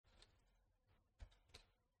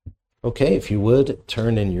Okay, if you would,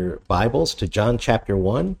 turn in your Bibles to John chapter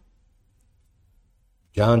 1.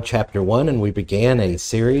 John chapter 1, and we began a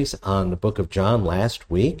series on the book of John last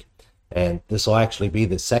week, and this will actually be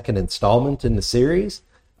the second installment in the series,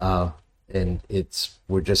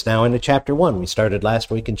 we're just now into chapter 1. We started last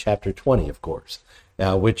week in chapter 20, of course,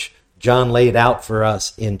 which John laid out for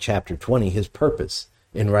us in chapter 20, his purpose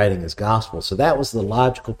in writing his gospel. So that was the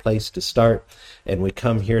logical place to start, and we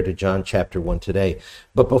come here to John chapter 1 today.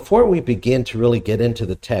 But before we begin to really get into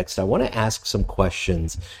the text, I want to ask some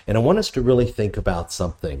questions, and I want us to really think about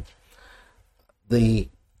something. The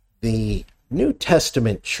New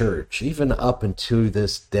Testament church, even up into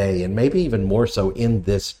this day, and maybe even more so in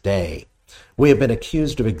this day, we have been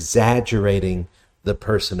accused of exaggerating the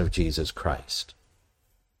person of Jesus Christ.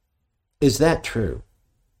 Is that true?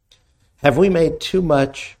 Have we made too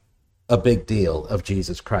much a big deal of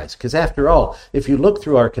Jesus Christ? Because after all, if you look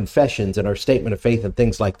through our confessions and our statement of faith and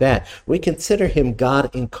things like that, we consider him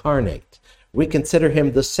God incarnate. We consider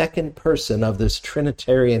him the second person of this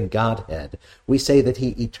Trinitarian Godhead. We say that he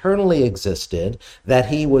eternally existed, that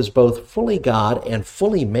he was both fully God and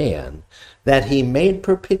fully man, that he made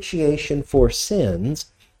propitiation for sins,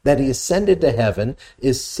 that he ascended to heaven,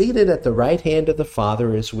 is seated at the right hand of the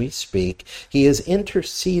Father as we speak. He is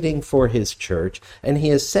interceding for his church, and he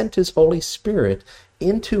has sent his Holy Spirit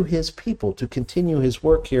into his people to continue his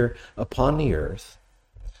work here upon the earth.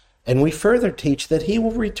 And we further teach that he will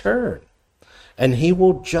return, and he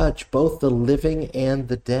will judge both the living and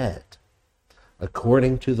the dead,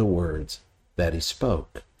 according to the words that he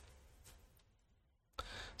spoke.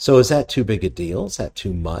 So is that too big a deal? Is that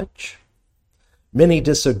too much? Many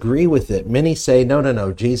disagree with it. Many say,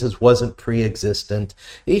 no, Jesus wasn't pre-existent.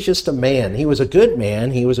 He's just a man. He was a good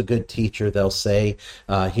man. He was a good teacher, they'll say.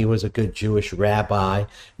 He was a good Jewish rabbi,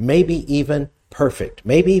 maybe even perfect,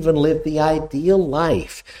 maybe even lived the ideal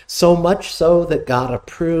life, so much so that God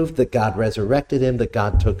approved, that God resurrected him, that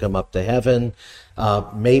God took him up to heaven.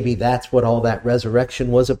 Maybe that's what all that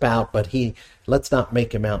resurrection was about, but let's not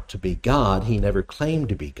make him out to be God. He never claimed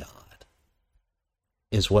to be God,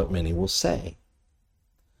 is what many will say.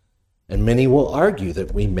 And many will argue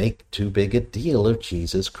that we make too big a deal of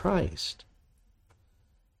Jesus Christ.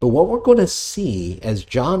 But what we're going to see as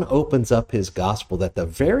John opens up his gospel, that the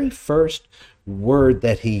very first word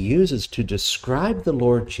that he uses to describe the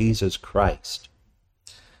Lord Jesus Christ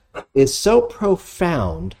is so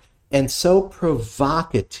profound and so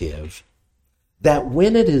provocative that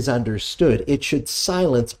when it is understood, it should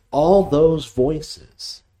silence all those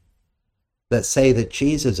voices that say that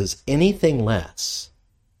Jesus is anything less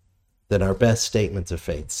than our best statements of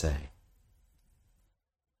faith say.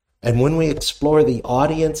 And when we explore the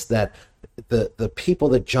audience, that the people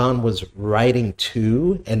that John was writing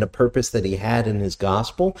to and the purpose that he had in his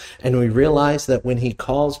gospel, and we realize that when he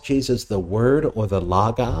calls Jesus the Word or the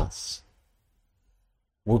Logos,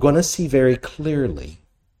 we're going to see very clearly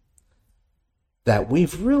that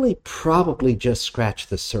we've really probably just scratched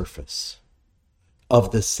the surface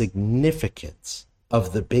of the significance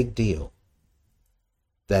of the big deal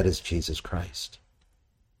that is Jesus Christ.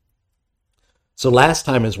 So last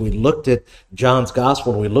time, as we looked at John's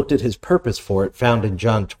gospel and we looked at his purpose for it, found in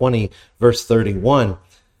John 20, verse 31,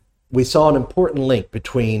 we saw an important link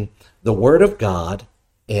between the Word of God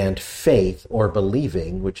and faith, or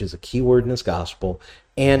believing, which is a key word in his gospel,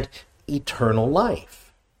 and eternal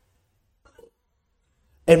life.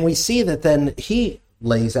 And we see that then he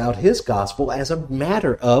lays out his gospel as a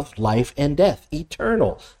matter of life and death,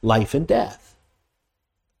 eternal life and death.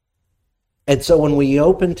 And so when we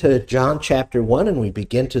open to John chapter 1 and we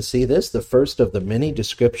begin to see this, the first of the many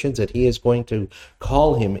descriptions that he is going to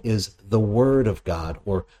call him is the Word of God,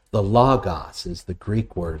 or the Logos is the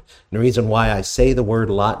Greek word. And the reason why I say the word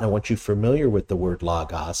a lot, and I want you familiar with the word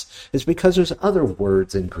Logos, is because there's other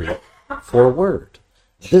words in Greek for word.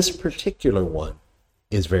 This particular one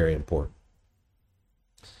is very important.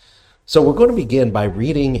 So we're going to begin by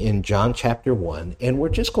reading in John chapter 1, and we're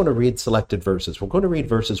just going to read selected verses. We're going to read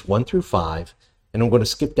verses 1 through 5, and I'm going to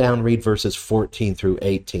skip down and read verses 14 through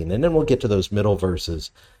 18, and then we'll get to those middle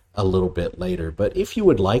verses a little bit later. But if you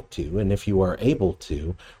would like to, and if you are able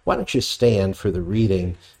to, why don't you stand for the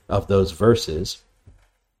reading of those verses?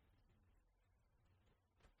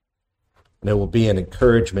 And it will be an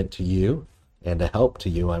encouragement to you and a help to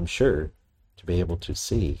you, I'm sure, to be able to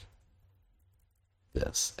see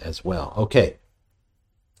this as well. Okay,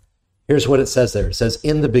 here's what it says there. It says,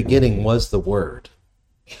 "In the beginning was the Word,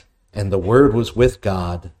 and the Word was with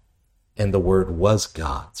God, and the Word was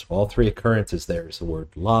God." So all three occurrences there is the word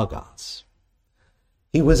Logos.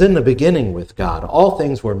 "He was in the beginning with God. All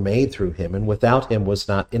things were made through him, and without him was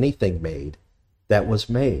not anything made that was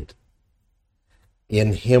made.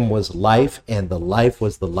 In him was life, and the life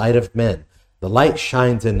was the light of men. The light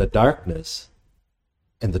shines in the darkness,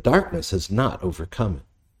 and the darkness has not overcome it.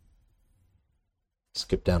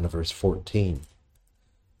 Skip down to verse 14.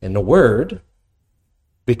 And the Word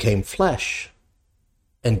became flesh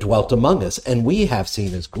and dwelt among us, and we have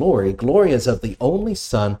seen his glory. Glory as of the only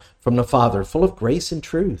Son from the Father, full of grace and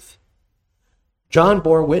truth. John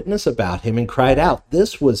bore witness about him and cried out,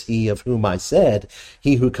 "This was he of whom I said,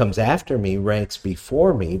 he who comes after me ranks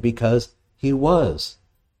before me, because he was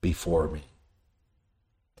before me."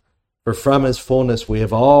 For from his fullness we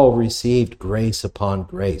have all received grace upon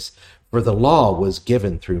grace, for the law was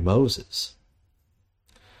given through Moses.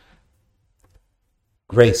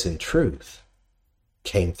 Grace and truth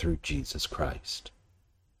came through Jesus Christ.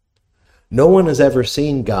 No one has ever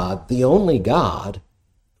seen God, the only God,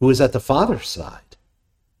 who is at the Father's side.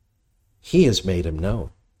 He has made him known.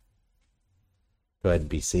 Go ahead and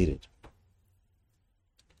be seated.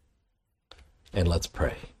 And let's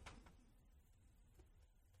pray.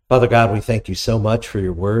 Father God, we thank you so much for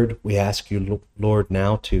your word. We ask you, Lord,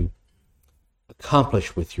 now to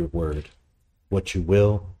accomplish with your word what you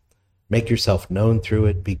will. Make yourself known through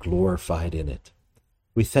it. Be glorified in it.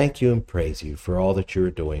 We thank you and praise you for all that you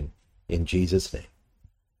are doing. In Jesus' name,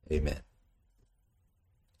 amen.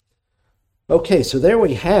 Okay, so there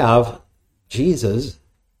we have Jesus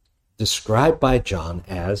described by John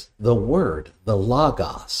as the Word, the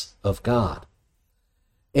Logos of God.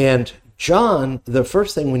 And John, the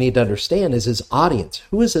first thing we need to understand is his audience.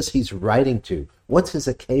 Who is this he's writing to? What's his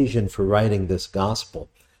occasion for writing this gospel?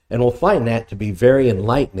 And we'll find that to be very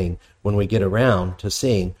enlightening when we get around to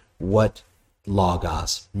seeing what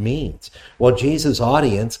Logos means. Well, Jesus'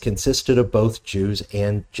 audience consisted of both Jews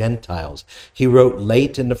and Gentiles. He wrote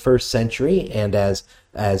late in the first century, and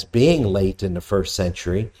as being late in the first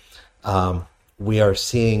century, we are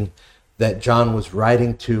seeing that John was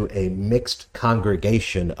writing to a mixed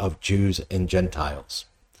congregation of Jews and Gentiles.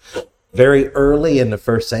 Very early in the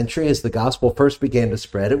first century, as the gospel first began to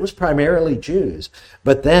spread, it was primarily Jews.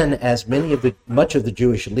 But then, as much of the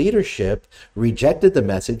Jewish leadership rejected the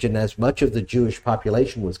message, and as much of the Jewish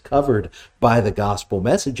population was covered by the gospel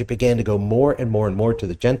message, it began to go more and more and more to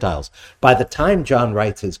the Gentiles. By the time John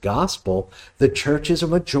writes his gospel, the church is a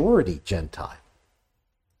majority Gentile.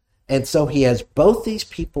 And so he has both these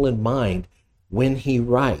people in mind when he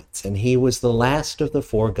writes, and he was the last of the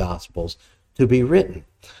four gospels to be written.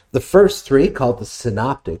 The first three, called the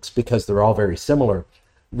synoptics, because they're all very similar,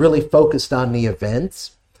 really focused on the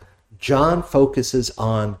events. John focuses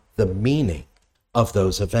on the meaning of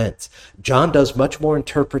those events. John does much more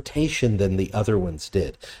interpretation than the other ones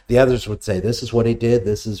did. The others would say, this is what he did,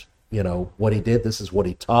 this is what he did, this is what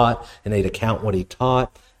he taught, and they'd account what he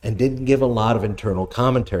taught, and didn't give a lot of internal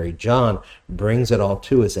commentary. John brings it all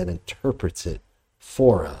to us and interprets it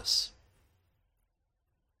for us.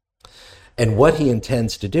 And what he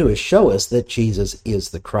intends to do is show us that Jesus is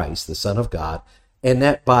the Christ, the Son of God, and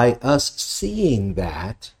that by us seeing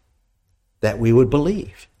that we would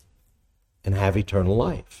believe and have eternal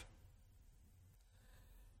life.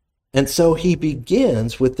 And so he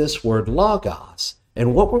begins with this word logos.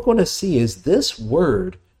 And what we're going to see is this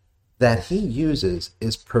word that he uses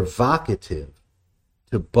is provocative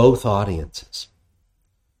to both audiences.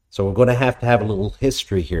 So we're going to have a little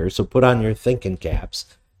history here. So put on your thinking caps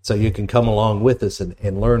so you can come along with us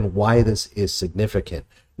and learn why this is significant.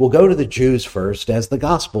 We'll go to the Jews first, as the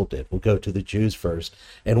gospel did. We'll go to the Jews first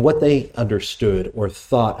and what they understood or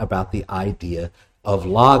thought about the idea of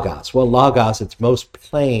logos. Well, logos, its most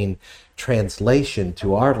plain translation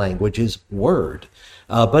to our language is word.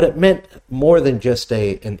 But it meant more than just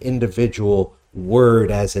an individual word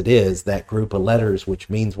as it is, that group of letters which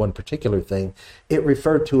means one particular thing. It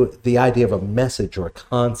referred to the idea of a message or a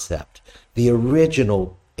concept. The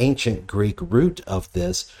original ancient Greek root of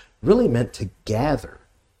this really meant to gather.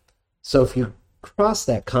 So if you cross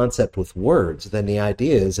that concept with words, then the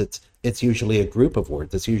idea is it's usually a group of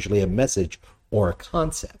words. It's usually a message or a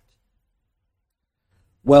concept.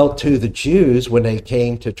 Well, to the Jews, when they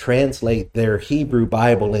came to translate their Hebrew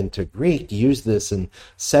Bible into Greek, used this in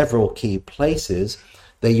several key places.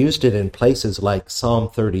 They used it in places like Psalm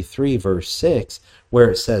 33, verse 6, where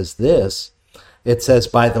it says this. It says,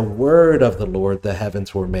 "By the word of the Lord the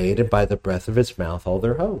heavens were made, and by the breath of his mouth all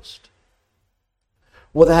their host."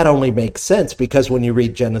 Well, that only makes sense because when you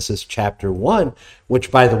read Genesis chapter 1,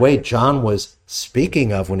 which, by the way, John was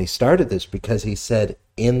speaking of when he started this, because he said,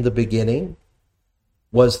 "In the beginning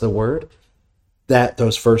was the word," that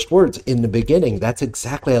those first words, "in the beginning," that's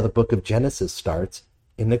exactly how the book of Genesis starts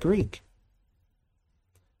in the Greek.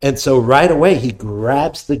 And so right away, he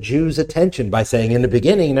grabs the Jews' attention by saying, in the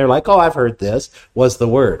beginning, they're like, oh, I've heard this, was the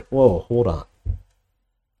word. Whoa, hold on.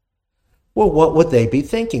 Well, what would they be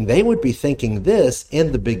thinking? They would be thinking this: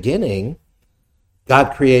 in the beginning,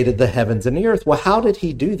 God created the heavens and the earth. Well, how did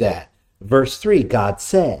he do that? Verse 3, God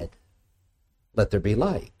said, let there be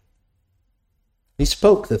light. He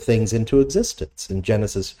spoke the things into existence in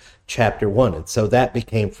Genesis chapter 1. And so that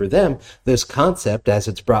became for them this concept, as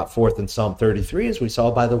it's brought forth in Psalm 33, as we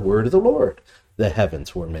saw, by the word of the Lord, the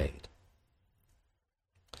heavens were made.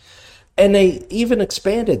 And they even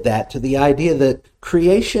expanded that to the idea that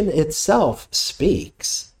creation itself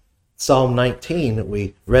speaks. Psalm 19 that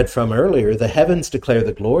we read from earlier, the heavens declare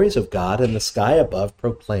the glories of God, and the sky above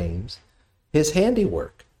proclaims his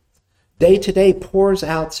handiwork. Day to day pours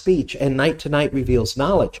out speech, and night to night reveals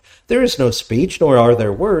knowledge. There is no speech, nor are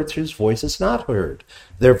there words whose voice is not heard.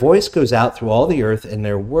 Their voice goes out through all the earth, and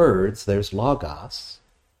their words, there's logos,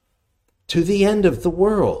 to the end of the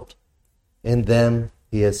world. In them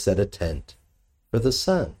he has set a tent for the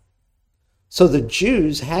sun. So the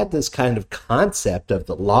Jews had this kind of concept of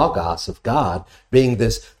the logos of God being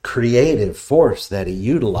this creative force that he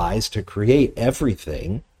utilized to create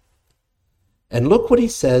everything. And look what he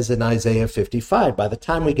says in Isaiah 55. By the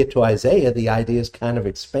time we get to Isaiah, the idea is kind of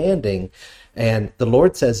expanding. And the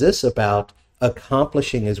Lord says this about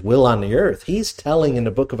accomplishing his will on the earth. He's telling in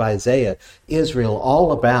the book of Isaiah, Israel,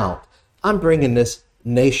 all about, I'm bringing this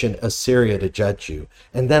nation Assyria to judge you.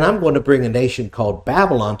 And then I'm going to bring a nation called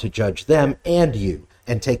Babylon to judge them and you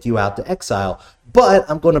and take you out to exile. But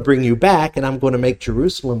I'm going to bring you back, and I'm going to make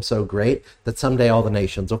Jerusalem so great that someday all the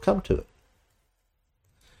nations will come to it.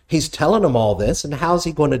 He's telling them all this, and how's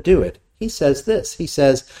he going to do it? He says this. He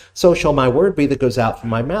says, so shall my word be that goes out from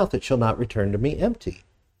my mouth. It shall not return to me empty.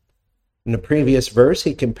 In the previous verse,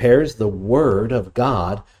 he compares the word of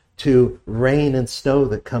God to rain and snow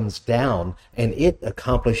that comes down, and it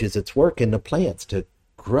accomplishes its work in the plants to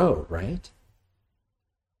grow, right?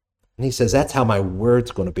 And he says, that's how my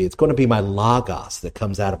word's going to be. It's going to be my logos that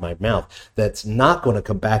comes out of my mouth. That's not going to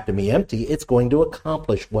come back to me empty. It's going to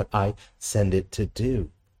accomplish what I send it to do.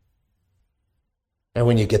 And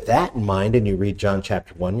when you get that in mind and you read John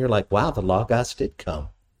chapter 1, you're like, wow, the logos did come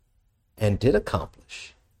and did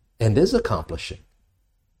accomplish and is accomplishing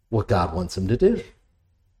what God wants him to do.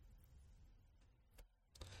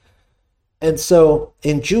 And so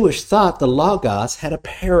in Jewish thought, the logos had a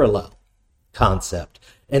parallel concept.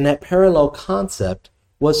 And that parallel concept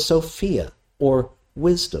was Sophia, or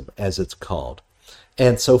wisdom, as it's called.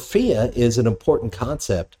 And Sophia is an important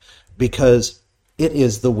concept because it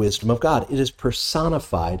is the wisdom of God. It is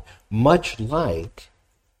personified much like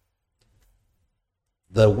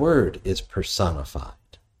the Word is personified.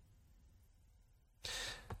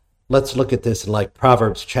 Let's look at this in like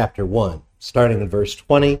Proverbs chapter 1, starting in verse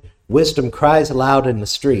 20. Wisdom cries aloud in the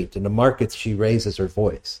street. In the markets she raises her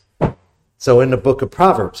voice. So in the book of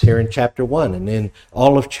Proverbs, here in chapter 1 and in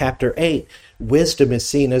all of chapter 8, wisdom is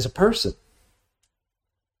seen as a person.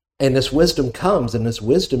 And this wisdom comes, and this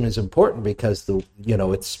wisdom is important because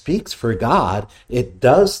it speaks for God. It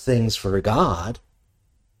does things for God.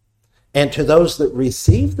 And to those that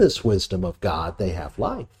receive this wisdom of God, they have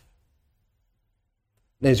life.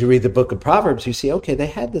 And as you read the book of Proverbs, you see, okay, they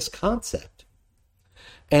had this concept.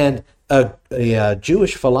 And a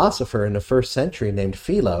Jewish philosopher in the first century named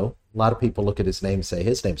Philo, a lot of people look at his name and say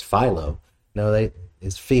his name's Philo. No,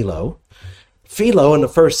 it's Philo. Philo in the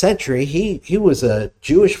first century, he was a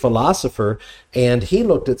Jewish philosopher, and he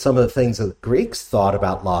looked at some of the things that the Greeks thought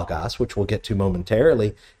about logos, which we'll get to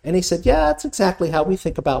momentarily, and he said, yeah, that's exactly how we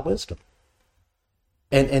think about wisdom.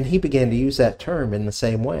 And he began to use that term in the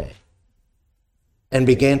same way. And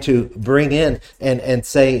began to bring in and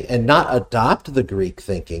say, and not adopt the Greek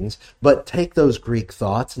thinkings, but take those Greek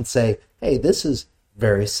thoughts and say, hey, this is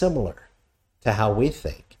very similar to how we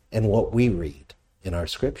think and what we read in our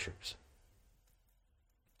scriptures.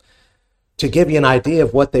 To give you an idea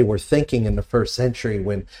of what they were thinking in the first century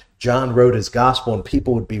when John wrote his gospel and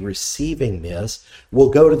people would be receiving this, we'll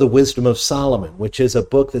go to the Wisdom of Solomon, which is a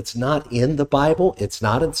book that's not in the Bible. It's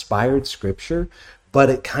not inspired scripture, but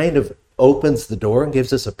it kind of opens the door and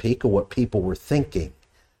gives us a peek of what people were thinking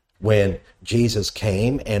when Jesus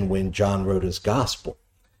came and when John wrote his gospel.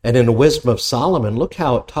 And in the Wisdom of Solomon, look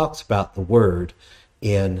how it talks about the word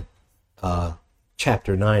in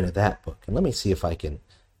chapter 9 of that book. And let me see if I can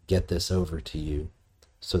get this over to you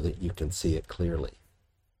so that you can see it clearly.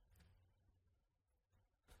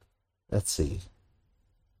 Let's see.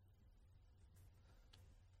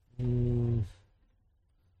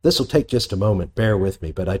 This will take just a moment. Bear with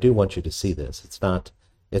me, but I do want you to see this. It's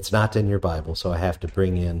not in your Bible, so I have to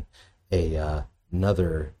bring in a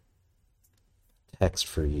another text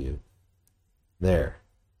for you. There.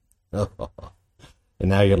 And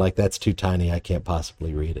now you're like, that's too tiny, I can't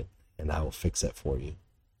possibly read it. And I will fix that for you.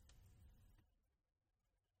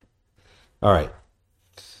 All right.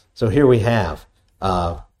 So here we have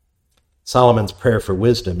Solomon's prayer for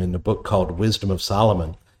wisdom in the book called Wisdom of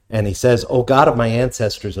Solomon. And he says, O God of my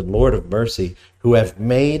ancestors and Lord of mercy, who have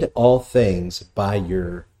made all things by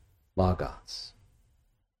your logos.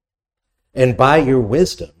 And by your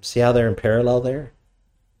wisdom, see how they're in parallel there?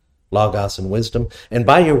 Logos and wisdom. And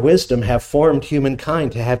by your wisdom have formed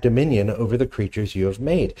humankind to have dominion over the creatures you have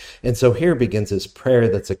made. And so here begins this prayer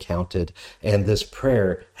that's accounted. And this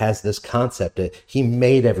prayer has this concept that he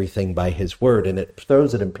made everything by his word. And it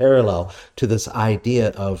throws it in parallel to this idea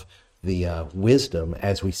of the wisdom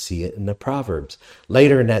as we see it in the Proverbs.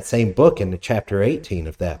 Later in that same book, in the chapter 18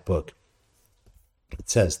 of that book, it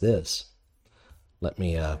says this. Let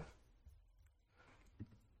me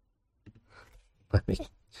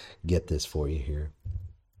get this for you here.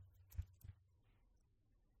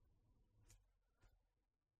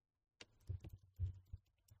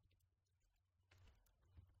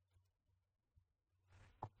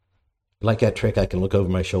 Like that trick, I can look over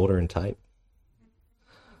my shoulder and type.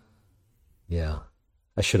 Yeah,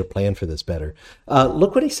 I should have planned for this better.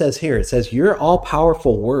 Look what he says here. It says, your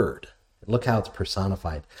all-powerful word, look how it's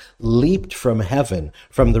personified, leaped from heaven,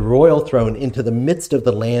 from the royal throne into the midst of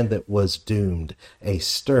the land that was doomed, a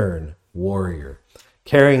stern warrior,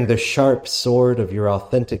 carrying the sharp sword of your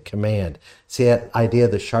authentic command. See that idea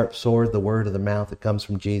of the sharp sword, the word of the mouth that comes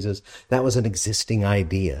from Jesus? That was an existing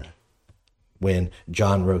idea when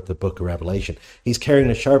John wrote the book of Revelation. He's carrying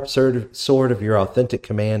the sharp sword of your authentic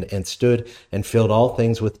command and stood and filled all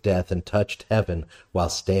things with death and touched heaven while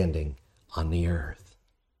standing on the earth.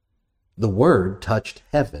 The word touched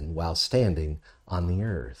heaven while standing on the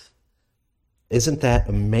earth. Isn't that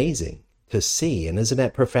amazing to see? And isn't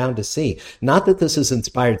that profound to see? Not that this is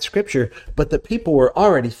inspired scripture, but that people were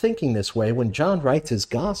already thinking this way when John writes his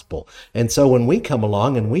gospel. And so when we come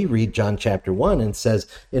along and we read John chapter 1 and says,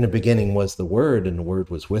 in the beginning was the Word, and the Word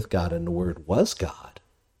was with God, and the Word was God.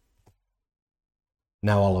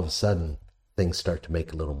 Now all of a sudden, things start to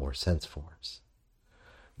make a little more sense for us.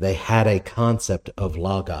 They had a concept of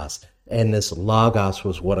logos, and this logos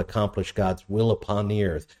was what accomplished God's will upon the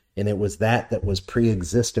earth. And it was that was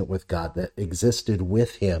pre-existent with God, that existed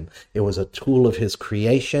with him. It was a tool of his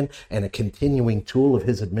creation and a continuing tool of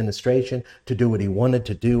his administration to do what he wanted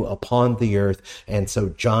to do upon the earth. And so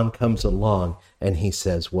John comes along and he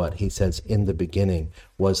says what? He says, in the beginning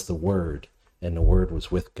was the Word, and the Word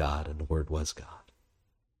was with God, and the Word was God.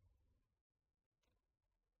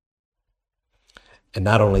 And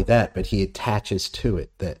not only that, but he attaches to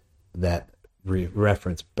it that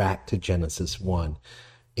reference back to Genesis 1.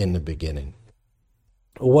 In the beginning.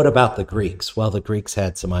 What about the Greeks? Well, the Greeks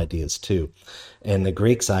had some ideas too. And the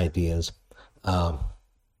Greeks' ideas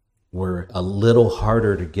were a little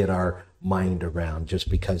harder to get our mind around just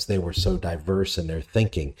because they were so diverse in their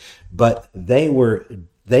thinking. But they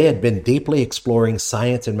had been deeply exploring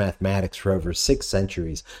science and mathematics for over 6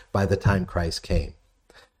 centuries by the time Christ came.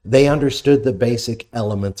 They understood the basic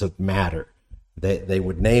elements of matter. They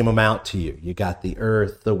would name them out to you. You got the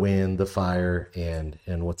earth, the wind, the fire, and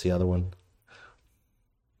what's the other one?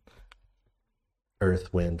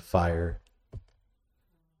 Earth, wind, fire,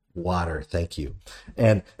 water. Thank you.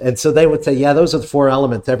 And so they would say, yeah, those are the 4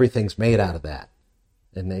 elements. Everything's made out of that.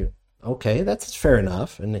 And okay, that's fair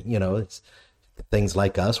enough. And it's things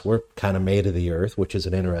like us. We're kind of made of the earth, which is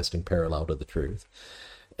an interesting parallel to the truth.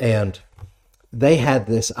 And they had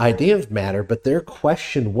this idea of matter, but their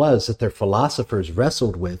question was that their philosophers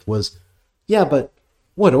wrestled with was, yeah, but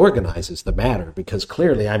what organizes the matter? Because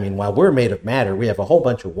clearly, while we're made of matter, we have a whole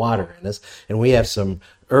bunch of water in us, and we have some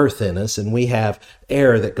earth in us, and we have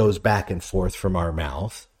air that goes back and forth from our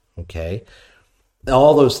mouth, okay?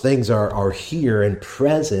 All those things are here and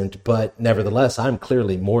present, but nevertheless, I'm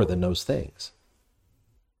clearly more than those things.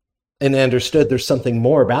 And understood there's something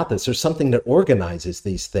more about this. There's something that organizes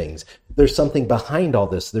these things. There's something behind all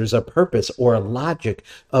this. There's a purpose or a logic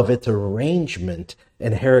of its arrangement.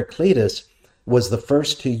 And Heraclitus was the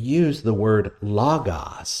first to use the word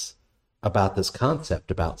logos about this concept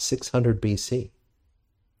about 600 BC.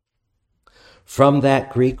 From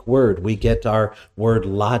that Greek word, we get our word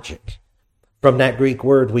logic. From that Greek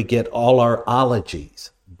word, we get all our ologies,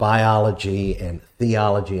 biology and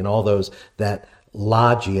theology and all those that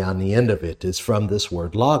logi on the end of it is from this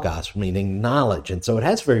word logos, meaning knowledge. And so it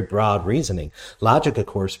has very broad reasoning. Logic, of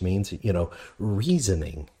course, means,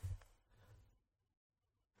 reasoning.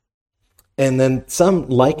 And then some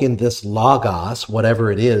liken this logos,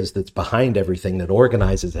 whatever it is that's behind everything, that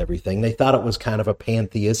organizes everything, they thought it was kind of a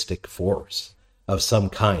pantheistic force of some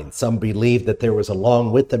kind. Some believed that there was,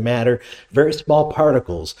 along with the matter, very small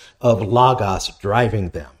particles of logos driving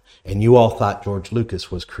them. And you all thought George Lucas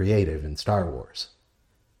was creative in Star Wars.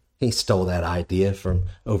 He stole that idea from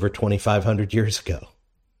over 2,500 years ago.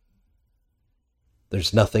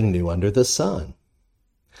 There's nothing new under the sun.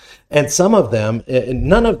 And some of them,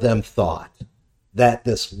 none of them thought that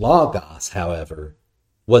this logos, however,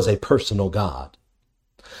 was a personal God.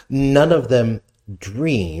 None of them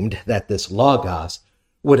dreamed that this logos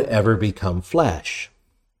would ever become flesh.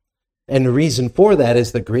 And the reason for that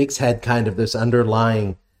is the Greeks had kind of this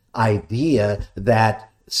underlying idea that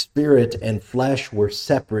spirit and flesh were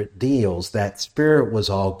separate deals, that spirit was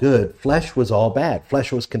all good, flesh was all bad,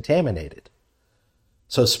 flesh was contaminated.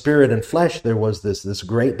 So spirit and flesh, there was this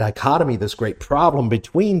great dichotomy, this great problem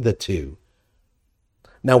between the two.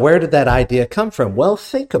 Now, where did that idea come from? Well,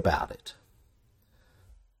 think about it.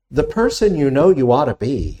 The person you know you ought to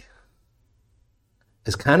be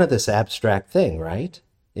is kind of this abstract thing, right?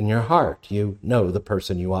 In your heart, you know the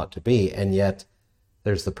person you ought to be, and yet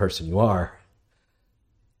there's the person you are,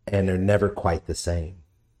 and they're never quite the same.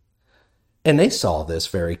 And they saw this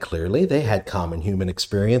very clearly. They had common human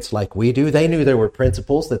experience like we do. They knew there were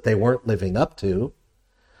principles that they weren't living up to.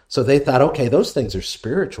 So they thought, okay, those things are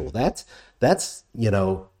spiritual. That's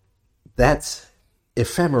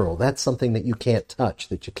ephemeral. That's something that you can't touch,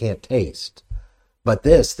 that you can't taste. But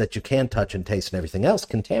this, that you can touch and taste and everything else,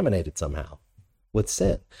 contaminated somehow with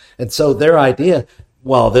sin. And so their idea,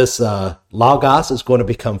 well, this logos is going to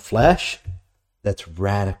become flesh, that's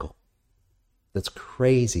radical. That's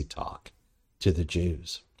crazy talk to the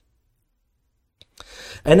Jews.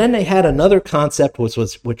 And then they had another concept, which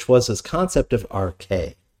was this concept of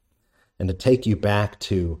arche. And to take you back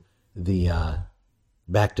to the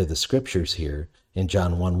scriptures here in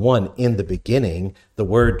John 1:1, in the beginning, the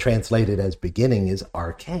word translated as beginning is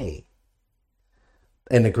arche.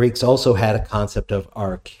 And the Greeks also had a concept of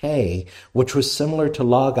arche, which was similar to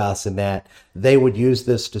logos in that they would use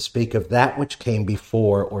this to speak of that which came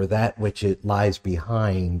before or that which it lies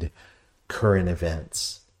behind current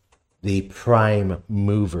events. The prime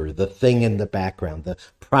mover, the thing in the background, the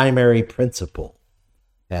primary principle,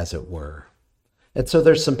 as it were. And so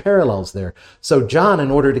there's some parallels there. So John,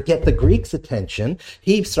 in order to get the Greeks' attention,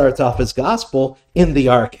 he starts off his gospel in the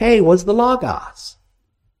arche was the logos.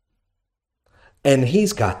 And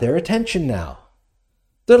he's got their attention now.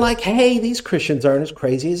 They're like, hey, these Christians aren't as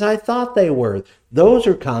crazy as I thought they were. Those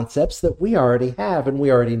are concepts that we already have and we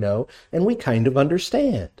already know and we kind of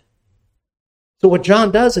understand. So what John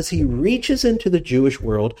does is he reaches into the Jewish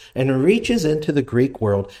world and reaches into the Greek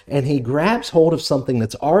world, and he grabs hold of something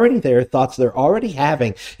that's already there, thoughts they're already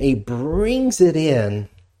having, and he brings it in,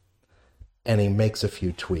 and he makes a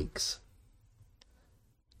few tweaks.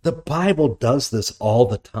 The Bible does this all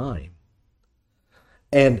the time.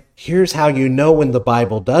 And here's how you know when the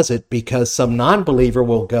Bible does it, because some non-believer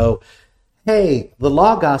will go, hey, the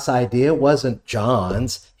Logos idea wasn't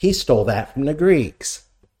John's. He stole that from the Greeks.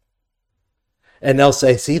 And they'll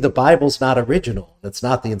say, see, the Bible's not original. It's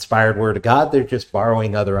not the inspired word of God. They're just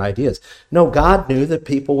borrowing other ideas. No, God knew that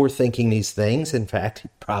people were thinking these things. In fact, he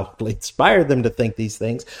probably inspired them to think these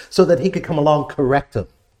things so that he could come along, correct them,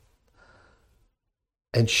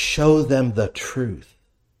 and show them the truth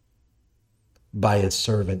by his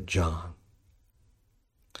servant John.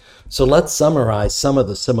 So let's summarize some of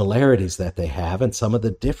the similarities that they have and some of the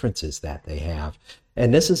differences that they have.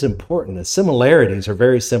 And this is important. The similarities are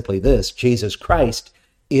very simply this: Jesus Christ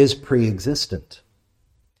is preexistent.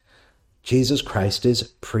 Jesus Christ is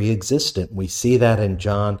preexistent. We see that in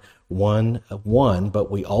John 1:1, but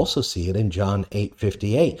we also see it in John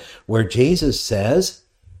 8:58, where Jesus says,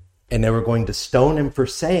 and they were going to stone him for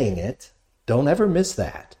saying it. Don't ever miss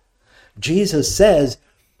that. Jesus says,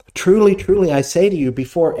 truly, truly, I say to you,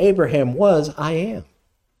 before Abraham was, I am.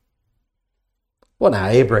 Well, now,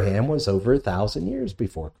 Abraham was over 1,000 years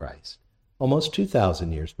before Christ, almost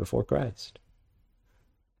 2,000 years before Christ.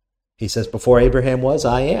 He says, before Abraham was,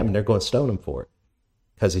 I am, and they're going to stone him for it,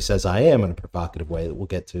 because he says, I am, in a provocative way that we'll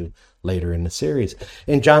get to later in the series.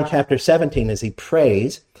 In John chapter 17, as he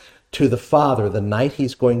prays to the Father the night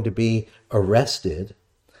he's going to be arrested,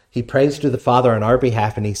 he prays to the Father on our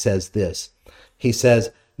behalf, and he says this. He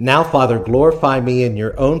says, now, Father, glorify me in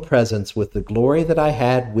your own presence with the glory that I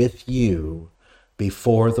had with you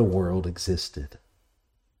before the world existed.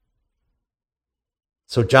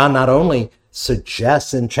 So John not only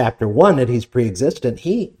suggests in chapter 1 that he's preexistent,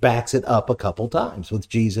 he backs it up a couple times with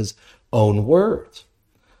Jesus' own words.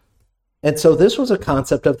 And so this was a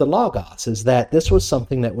concept of the Logos, is that this was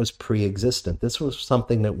something that was pre-existent. This was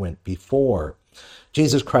something that went before.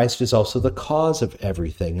 Jesus Christ is also the cause of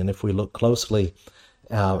everything. And if we look closely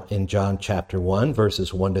in John chapter 1,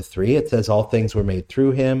 verses 1 to 3, it says, all things were made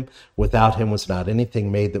through him. Without him was not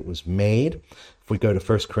anything made that was made. If we go to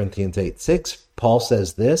 1 Corinthians 8:6, Paul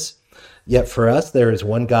says this, yet for us there is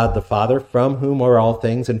one God the Father, from whom are all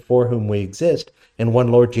things and for whom we exist, and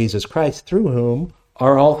one Lord Jesus Christ, through whom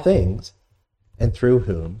are all things and through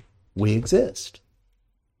whom we exist.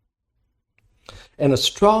 And a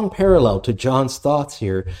strong parallel to John's thoughts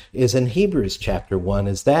here is in Hebrews chapter 1,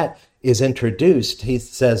 as that is introduced. He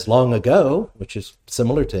says long ago, which is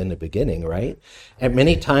similar to in the beginning, right? At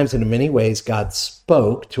many times and in many ways, God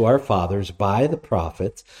spoke to our fathers by the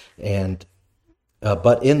prophets, and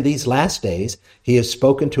but in these last days, he has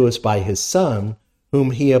spoken to us by his Son,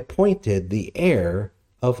 whom he appointed the heir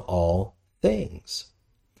of all things,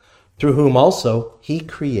 through whom also he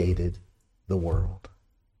created the world.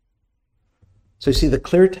 So you see the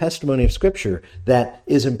clear testimony of Scripture that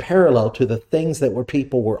is in parallel to the things that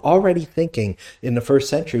people were already thinking in the first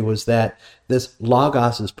century, was that this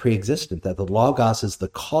Logos is pre-existent, that the Logos is the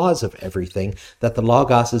cause of everything, that the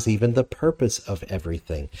Logos is even the purpose of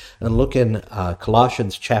everything. And look in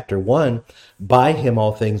Colossians chapter 1, by him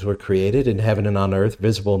all things were created in heaven and on earth,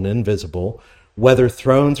 visible and invisible, whether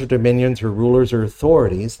thrones or dominions or rulers or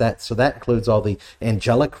authorities. So that includes all the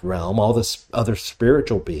angelic realm, all the other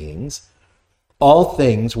spiritual beings. All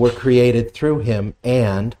things were created through him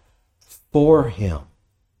and for him.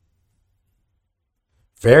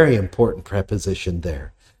 Very important preposition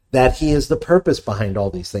there. That he is the purpose behind all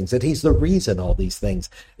these things, that he's the reason all these things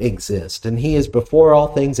exist. And he is before all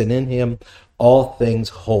things, and in him all things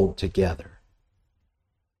hold together.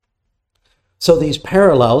 So these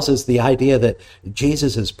parallels is the idea that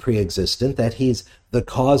Jesus is pre-existent, that he's the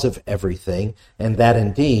cause of everything, and that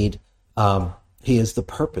indeed he is the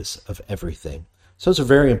purpose of everything. So those are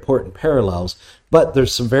very important parallels, but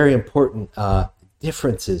there's some very important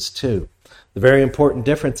differences too. The very important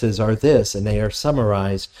differences are this, and they are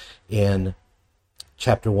summarized in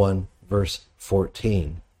chapter 1, verse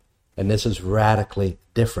 14. And this is radically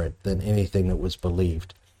different than anything that was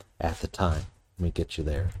believed at the time. Let me get you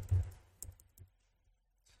there.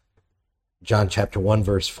 John chapter 1,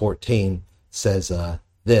 verse 14 says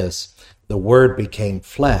this, the Word became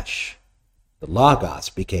flesh, the Logos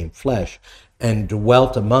became flesh, and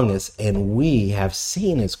dwelt among us, and we have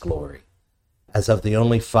seen his glory, as of the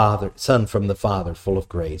only Son from the Father, full of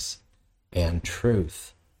grace and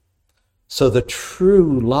truth. So the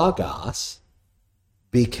true Logos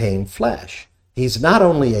became flesh. He's not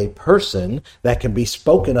only a person that can be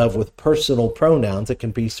spoken of with personal pronouns, it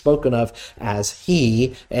can be spoken of as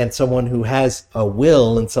he, and someone who has a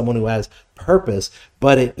will and someone who has purpose,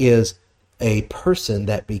 but it is a person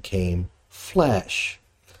that became flesh.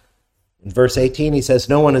 In verse 18, he says,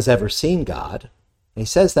 no one has ever seen God. He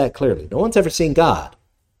says that clearly. No one's ever seen God.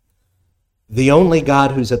 The only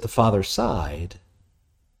God who's at the Father's side,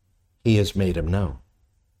 he has made him known.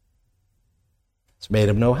 He's made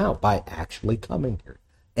him know how? By actually coming here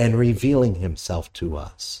and revealing himself to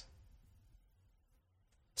us.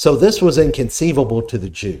 So this was inconceivable to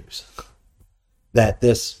the Jews, that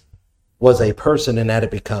this was a person and that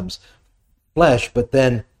it becomes flesh, but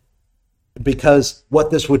then because what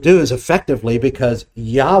this would do is effectively, because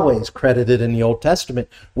Yahweh's credited in the Old Testament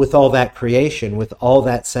with all that creation, with all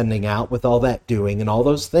that sending out, with all that doing and all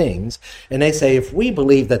those things. And they say, if we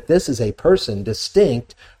believe that this is a person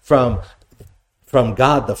distinct from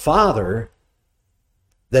God the Father,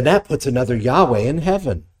 then that puts another Yahweh in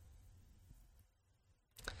heaven.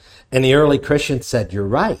 And the early Christians said, you're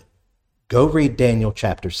right. Go read Daniel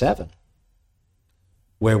chapter 7,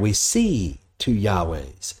 where we see two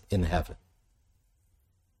Yahwehs in heaven.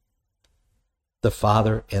 The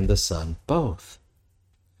Father and the Son both.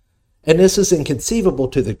 And this is inconceivable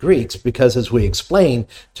to the Greeks because, as we explained,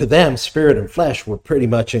 to them, spirit and flesh were pretty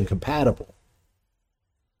much incompatible.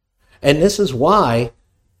 And this is why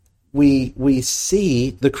we see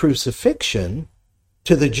the crucifixion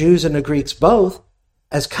to the Jews and the Greeks both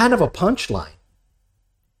as kind of a punchline.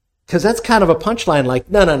 Because that's kind of a punchline, like,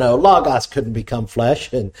 no, Logos couldn't become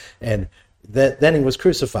flesh, and then he was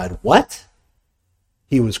crucified. What?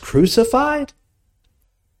 He was crucified?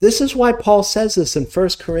 This is why Paul says this in 1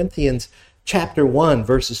 Corinthians chapter 1,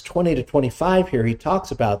 verses 20 to 25 here. He talks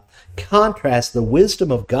about, contrast the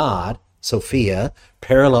wisdom of God, Sophia,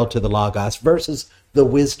 parallel to the Logos, versus the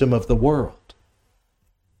wisdom of the world.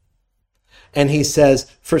 And he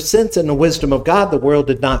says, for since in the wisdom of God the world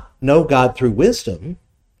did not know God through wisdom,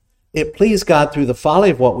 it pleased God through the folly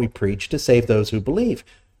of what we preach to save those who believe.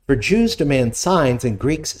 For Jews demand signs and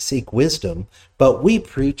Greeks seek wisdom, but we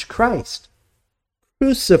preach Christ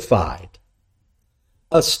crucified,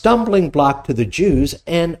 a stumbling block to the Jews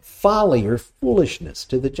and folly or foolishness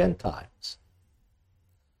to the Gentiles.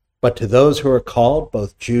 But to those who are called,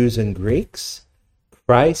 both Jews and Greeks,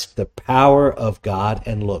 Christ, the power of God,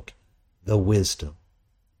 and look, the wisdom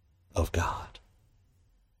of God.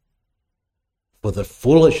 For the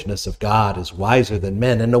foolishness of God is wiser than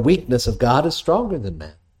men, and the weakness of God is stronger than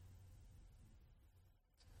men.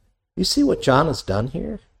 You see what John has done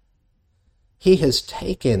here? He has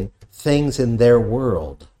taken things in their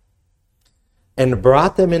world and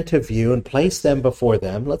brought them into view and placed them before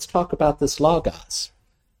them. Let's talk about this Logos.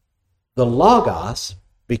 The Logos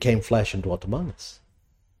became flesh and dwelt among us.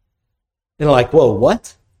 And they're like, whoa,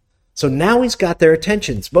 what? So now he's got their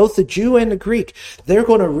attentions, both the Jew and the Greek. They're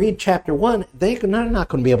going to read chapter 1. They're not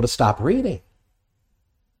going to be able to stop reading.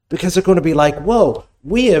 Because they're going to be like, whoa,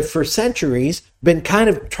 we have for centuries been kind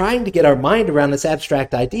of trying to get our mind around this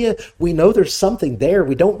abstract idea. We know there's something there.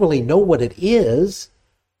 We don't really know what it is.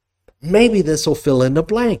 Maybe this will fill in the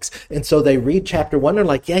blanks. And so they read chapter 1. They're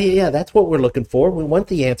like, yeah, that's what we're looking for. We want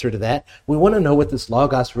the answer to that. We want to know what this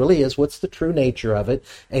Logos really is. What's the true nature of it?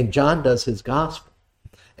 And John does his gospel.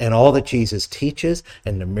 And all that Jesus teaches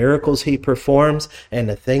and the miracles he performs and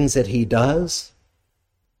the things that he does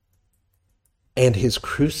and his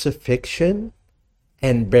crucifixion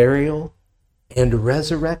and burial and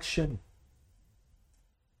resurrection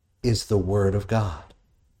is the Word of God.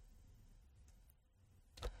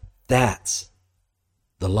 That's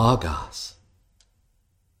the Logos.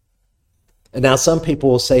 And now some people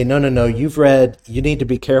will say, no, you need to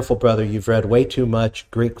be careful, brother. You've read way too much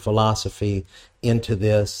Greek philosophy into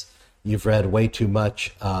this. You've read way too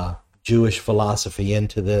much Jewish philosophy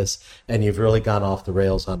into this, and you've really gone off the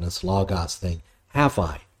rails on this Logos thing. Have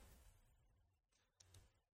I?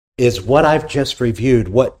 Is what I've just reviewed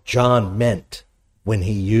what John meant when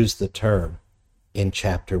he used the term in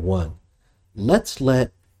chapter 1? Let's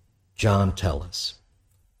let John tell us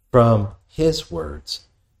from his words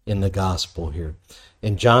in the gospel here.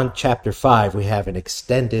 In John chapter 5, we have an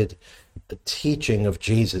extended teaching of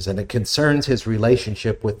Jesus, and it concerns his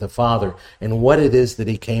relationship with the Father and what it is that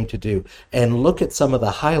he came to do. And look at some of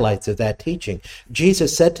the highlights of that teaching.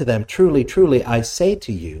 Jesus said to them, truly, truly, I say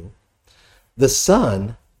to you, the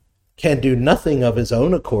Son can do nothing of his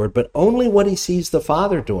own accord, but only what he sees the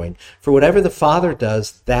Father doing. For whatever the Father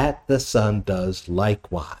does, that the Son does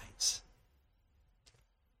likewise. Does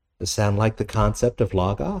this sound like the concept of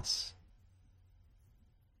Logos?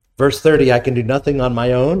 Verse 30, I can do nothing on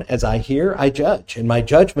my own. As I hear, I judge. And my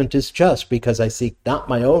judgment is just, because I seek not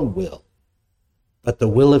my own will, but the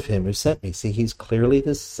will of him who sent me. See, he's clearly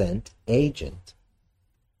the sent agent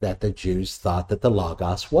that the Jews thought that the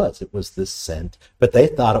Logos was. It was this sent, but they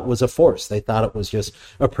thought it was a force. They thought it was just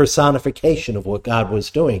a personification of what God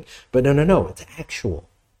was doing. But no, it's actual.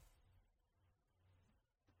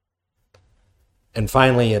 And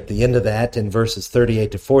finally, at the end of that, in verses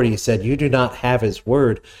 38 to 40, he said, you do not have his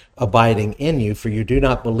word abiding in you, for you do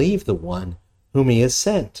not believe the one whom he has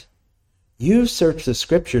sent. You search the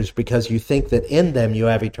scriptures because you think that in them you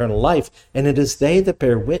have eternal life, and it is they that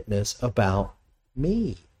bear witness about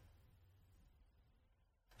me.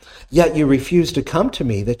 Yet you refuse to come to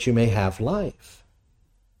me that you may have life.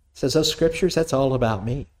 It says those scriptures, that's all about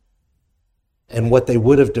me. And what they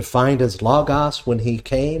would have defined as Logos when he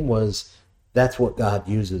came was, that's what God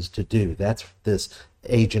uses to do. That's this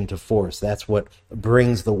agent of force. That's what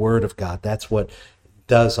brings the word of God. That's what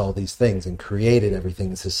does all these things and created everything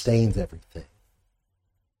and sustains everything.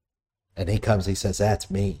 And he comes, he says,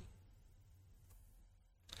 that's me.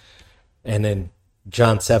 And in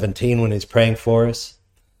John 17, when he's praying for us,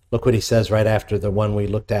 look what he says right after the one we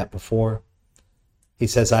looked at before. He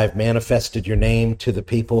says, I have manifested your name to the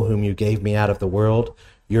people whom you gave me out of the world.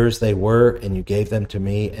 Yours they were, and you gave them to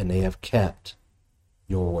me, and they have kept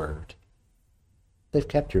your word. They've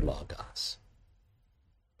kept your Logos.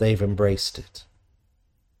 They've embraced it.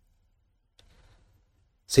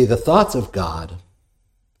 See, the thoughts of God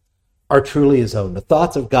are truly his own. The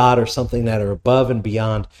thoughts of God are something that are above and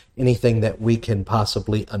beyond anything that we can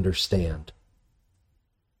possibly understand.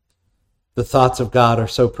 The thoughts of God are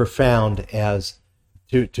so profound as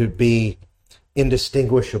to be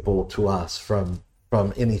indistinguishable to us from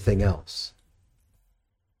anything else.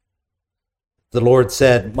 The Lord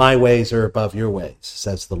said, my ways are above your ways,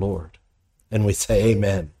 says the Lord. And we say,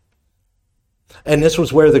 amen. And this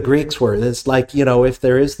was where the Greeks were. It's like, if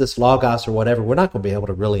there is this Logos or whatever, we're not going to be able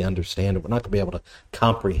to really understand it. We're not going to be able to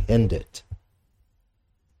comprehend it.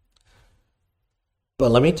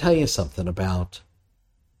 But let me tell you something about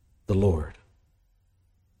the Lord.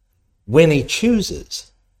 when he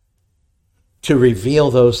chooses to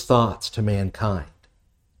reveal those thoughts to mankind,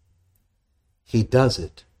 he does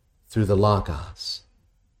it through the Logos,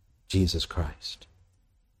 Jesus Christ.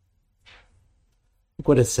 Look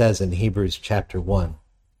what it says in Hebrews chapter 1.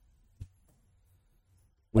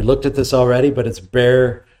 We looked at this already, but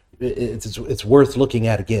it's worth looking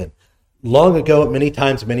at again. Long ago, at many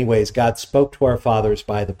times, in many ways, God spoke to our fathers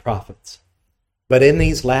by the prophets. But in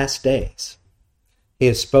these last days, he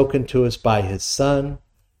has spoken to us by his Son,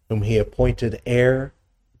 whom he appointed heir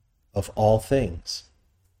of all things,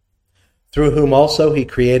 through whom also he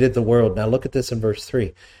created the world. Now look at this in verse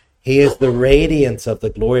 3. He is the radiance of the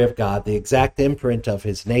glory of God, the exact imprint of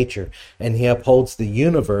his nature, and he upholds the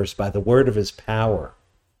universe by the word of his power.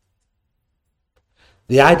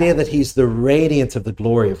 The idea that he's the radiance of the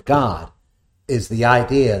glory of God is the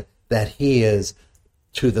idea that he is,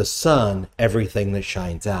 to the sun, everything that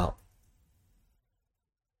shines out.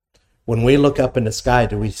 When we look up in the sky,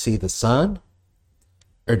 do we see the sun,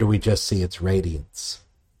 or do we just see its radiance?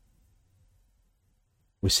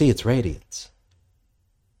 We see its radiance.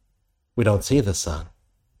 We don't see the sun.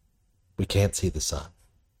 We can't see the sun.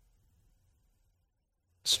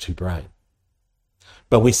 It's too bright.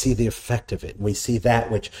 But we see the effect of it. We see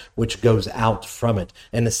that which goes out from it.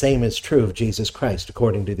 And the same is true of Jesus Christ,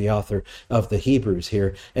 according to the author of the Hebrews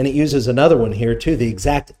here. And it uses another one here too, the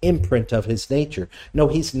exact imprint of his nature. No,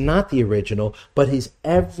 he's not the original, but he's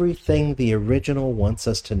everything the original wants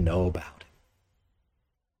us to know about.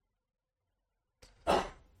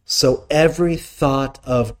 So every thought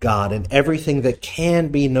of God and everything that can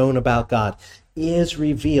be known about God is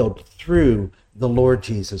revealed through the Lord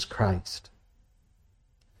Jesus Christ.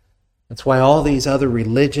 That's why all these other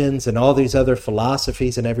religions and all these other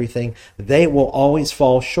philosophies and everything, they will always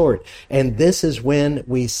fall short. And this is when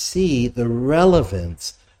we see the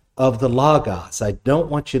relevance of the Logos. I don't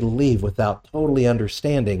want you to leave without totally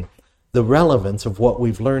understanding the relevance of what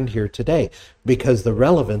we've learned here today, because the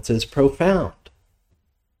relevance is profound.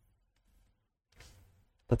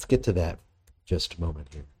 Let's get to that in just a moment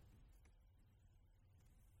here.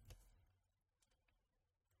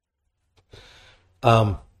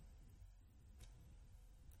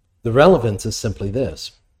 The relevance is simply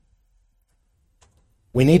this.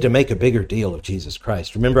 We need to make a bigger deal of Jesus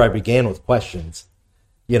Christ. Remember, I began with questions.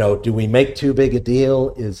 Do we make too big a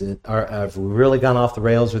deal? Have we really gone off the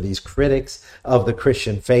rails? Are these critics of the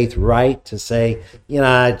Christian faith right to say,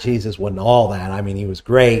 Jesus wasn't all that? I mean, he was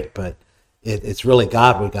great, but it's really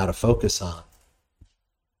God we got to focus on.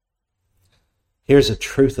 Here's the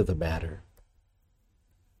truth of the matter.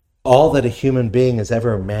 All that a human being has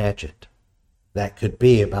ever imagined that could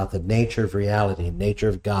be about the nature of reality, nature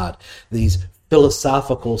of God, these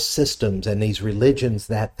philosophical systems and these religions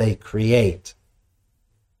that they create,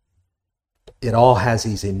 it all has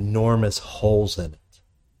these enormous holes in it.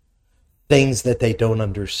 Things that they don't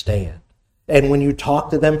understand. And when you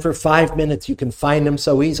talk to them for 5 minutes, you can find them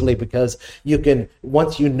so easily, because you can,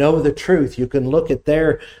 once you know the truth, you can look at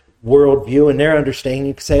their worldview and their understanding.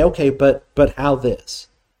 You can say, okay, but how this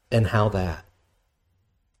and how that?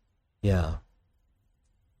 Yeah.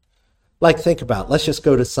 Like, think about, let's just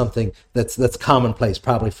go to something that's commonplace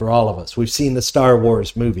probably for all of us. We've seen the Star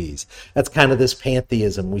Wars movies. That's kind of this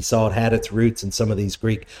pantheism. We saw it had its roots in some of these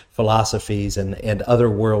Greek philosophies and other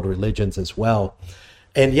world religions as well.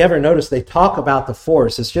 And you ever notice they talk about the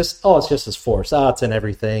force? It's just this force. It's in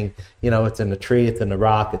everything. It's in the tree, it's in the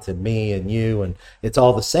rock, it's in me and you, and it's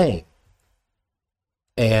all the same.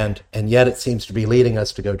 And yet it seems to be leading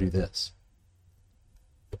us to go do this.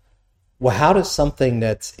 Well, how does something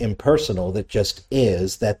that's impersonal, that just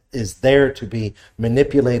is, that is there to be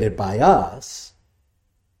manipulated by us,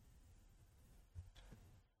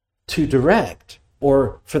 to direct,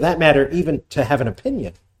 or for that matter, even to have an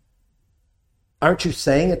opinion? Aren't you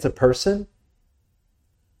saying it's a person?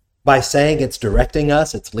 By saying it's directing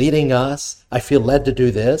us, it's leading us, I feel led to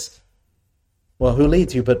do this. Well, who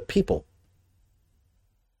leads you but people?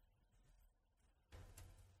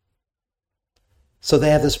 So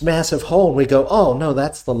they have this massive hole, and we go, oh, no,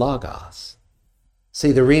 that's the Logos.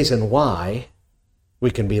 See, the reason why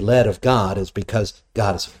we can be led of God is because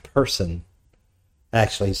God is a person.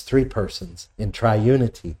 Actually, he's 3 persons in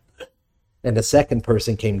triunity. And the second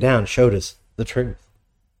person came down, showed us the truth.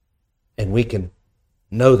 And we can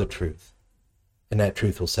know the truth, and that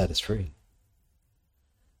truth will set us free.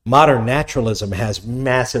 Modern naturalism has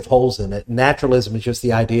massive holes in it. Naturalism is just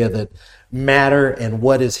the idea that matter and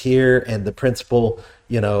what is here and the principle,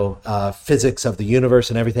 physics of the universe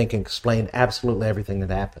and everything can explain absolutely everything that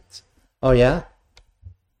happens. Oh, yeah?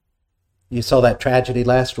 You saw that tragedy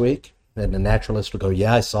last week? And the naturalist will go,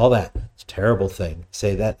 yeah, I saw that. It's a terrible thing.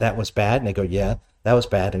 Say that was bad. And they go, yeah, that was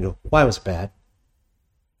bad. And go, why was it bad?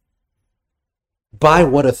 By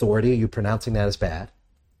what authority are you pronouncing that as bad?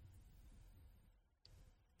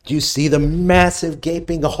 Do you see the massive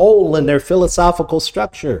gaping hole in their philosophical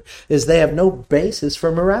structure? Is they have no basis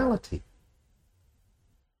for morality.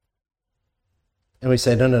 And we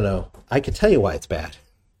say, no. I can tell you why it's bad.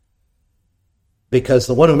 Because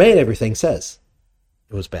the one who made everything says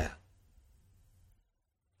it was bad.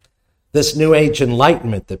 This New Age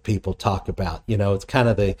enlightenment that people talk about, it's kind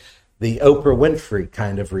of the Oprah Winfrey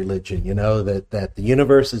kind of religion, that the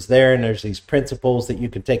universe is there and there's these principles that you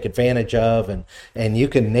can take advantage of and you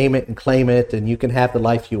can name it and claim it and you can have the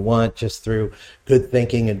life you want just through good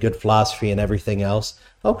thinking and good philosophy and everything else.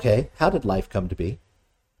 Okay, how did life come to be?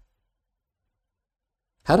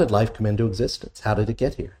 How did life come into existence? How did it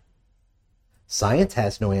get here? Science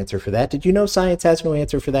has no answer for that. Did you know science has no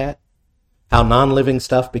answer for that? How non-living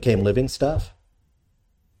stuff became living stuff?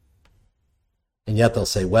 And yet they'll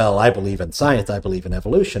say, well, I believe in science, I believe in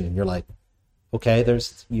evolution. And you're like, okay,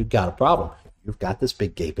 you've got a problem. You've got this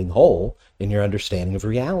big gaping hole in your understanding of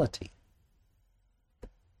reality.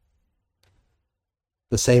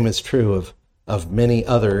 The same is true of many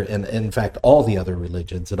other, and in fact, all the other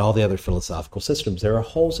religions and all the other philosophical systems. There are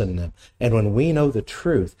holes in them. And when we know the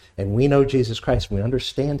truth and we know Jesus Christ, and we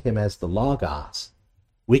understand him as the Logos,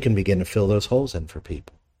 we can begin to fill those holes in for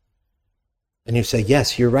people. And you say,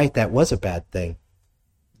 yes, you're right, that was a bad thing.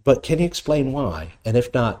 But can you explain why? And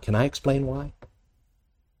if not, can I explain why?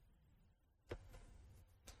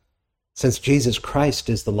 Since Jesus Christ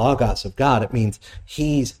is the Logos of God, it means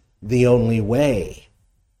he's the only way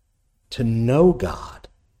to know God.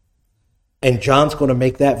 And John's going to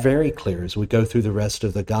make that very clear as we go through the rest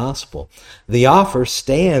of the gospel. The offer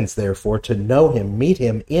stands, therefore, to know him, meet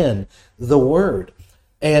him in the Word.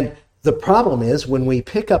 And the problem is when we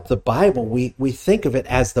pick up the Bible, we think of it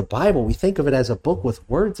as the Bible. We think of it as a book with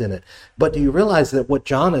words in it. But do you realize that what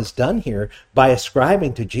John has done here by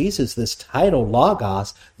ascribing to Jesus this title,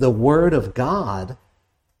 Logos, the Word of God,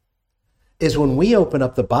 is when we open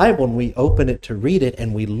up the Bible and we open it to read it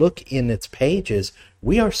and we look in its pages,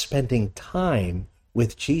 we are spending time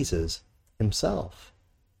with Jesus himself.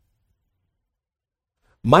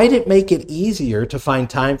 Might it make it easier to find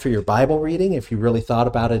time for your Bible reading if you really thought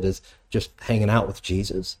about it as just hanging out with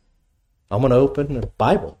Jesus? I'm going to open the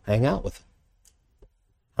Bible, hang out with him.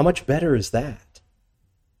 How much better is that?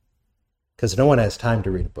 Because no one has time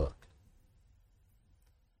to read a book.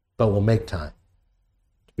 But we'll make time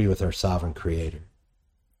to be with our sovereign Creator.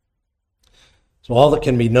 So all that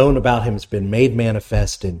can be known about him has been made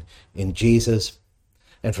manifest in Jesus.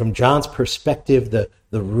 And from John's perspective, the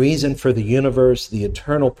reason for the universe, the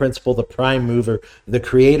eternal principle, the prime mover, the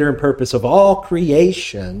creator and purpose of all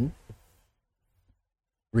creation,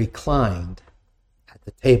 reclined at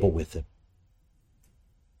the table with him.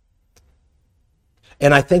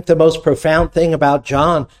 And I think the most profound thing about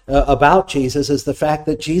about Jesus, is the fact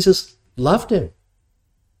that Jesus loved him.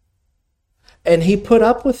 And he put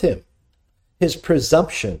up with him, his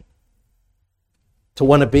presumption to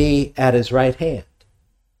want to be at his right hand,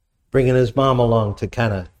 bringing his mom along to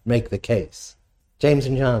kind of make the case. James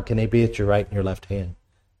and John, can they be at your right and your left hand?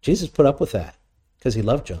 Jesus put up with that because he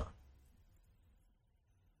loved John.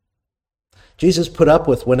 Jesus put up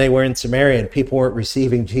with when they were in Samaria and people weren't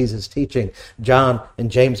receiving Jesus' teaching. John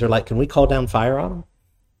and James are like, can we call down fire on them?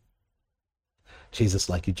 Jesus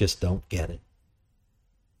like, you just don't get it.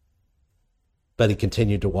 But he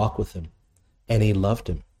continued to walk with him, and he loved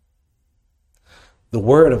him. The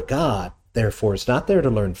Word of God, therefore, is not there to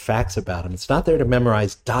learn facts about him. It's not there to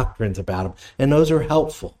memorize doctrines about him, and those are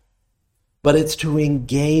helpful. But it's to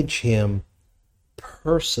engage him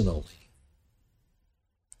personally.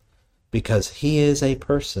 Because he is a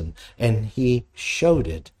person, and he showed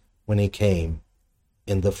it when he came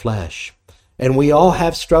in the flesh. And we all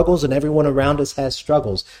have struggles, and everyone around us has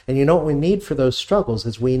struggles. And you know what we need for those struggles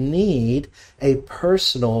is we need a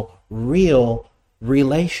personal, real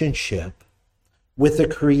relationship with the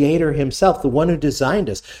Creator himself, the one who designed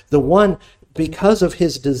us, the one, because of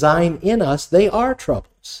his design in us, they are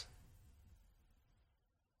troubles.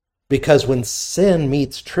 Because when sin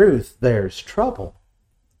meets truth, there's trouble.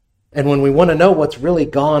 And when we want to know what's really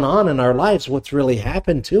gone on in our lives, what's really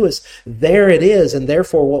happened to us, there it is. And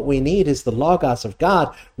therefore what we need is the Logos of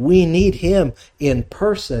God. We need him in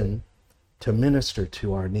person to minister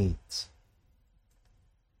to our needs.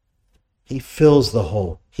 He fills the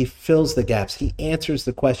hole. He fills the gaps. He answers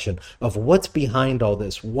the question of what's behind all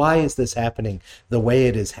this. Why is this happening the way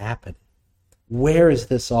it is happening? Where is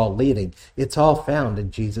this all leading? It's all found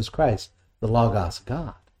in Jesus Christ, the Logos of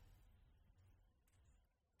God.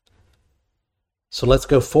 So let's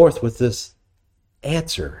go forth with this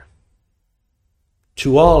answer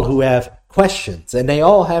to all who have questions, and they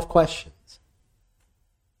all have questions.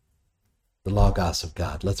 The Logos of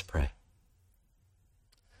God. Let's pray.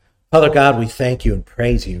 Father God, we thank you and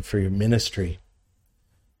praise you for your ministry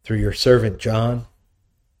through your servant John,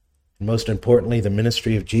 and most importantly, the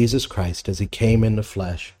ministry of Jesus Christ as he came in the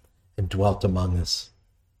flesh and dwelt among us.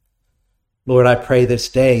 Lord, I pray this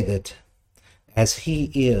day that as he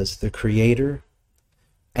is the creator,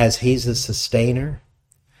 as he's the sustainer,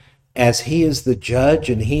 as he is the judge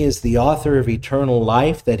and he is the author of eternal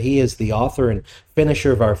life, that he is the author and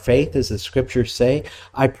finisher of our faith, as the scriptures say,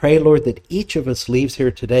 I pray, Lord, that each of us leaves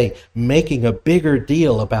here today making a bigger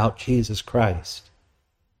deal about Jesus Christ.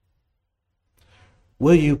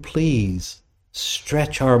 Will you please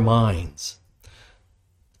stretch our minds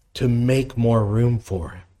to make more room for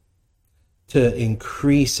him, to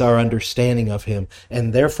increase our understanding of him,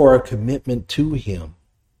 and therefore our commitment to him.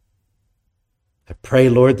 I pray,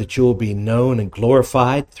 Lord, that you will be known and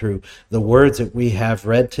glorified through the words that we have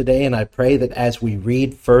read today, and I pray that as we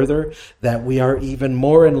read further, that we are even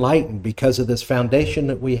more enlightened because of this foundation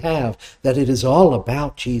that we have, that it is all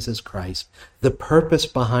about Jesus Christ, the purpose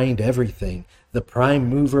behind everything, the prime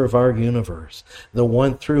mover of our universe, the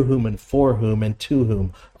one through whom and for whom and to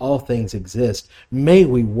whom all things exist. May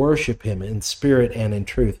we worship him in spirit and in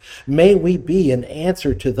truth. May we be an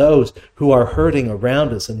answer to those who are hurting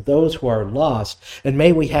around us and those who are lost. And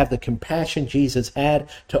may we have the compassion Jesus had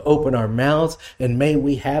to open our mouths. And may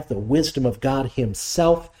we have the wisdom of God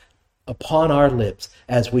himself upon our lips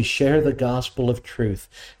as we share the gospel of truth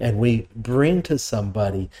and we bring to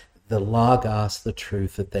somebody the Logos, the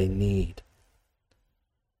truth that they need.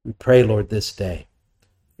 We pray, Lord, this day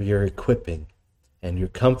for your equipping and your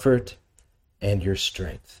comfort and your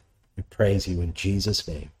strength. We praise you in Jesus'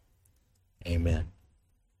 name. Amen.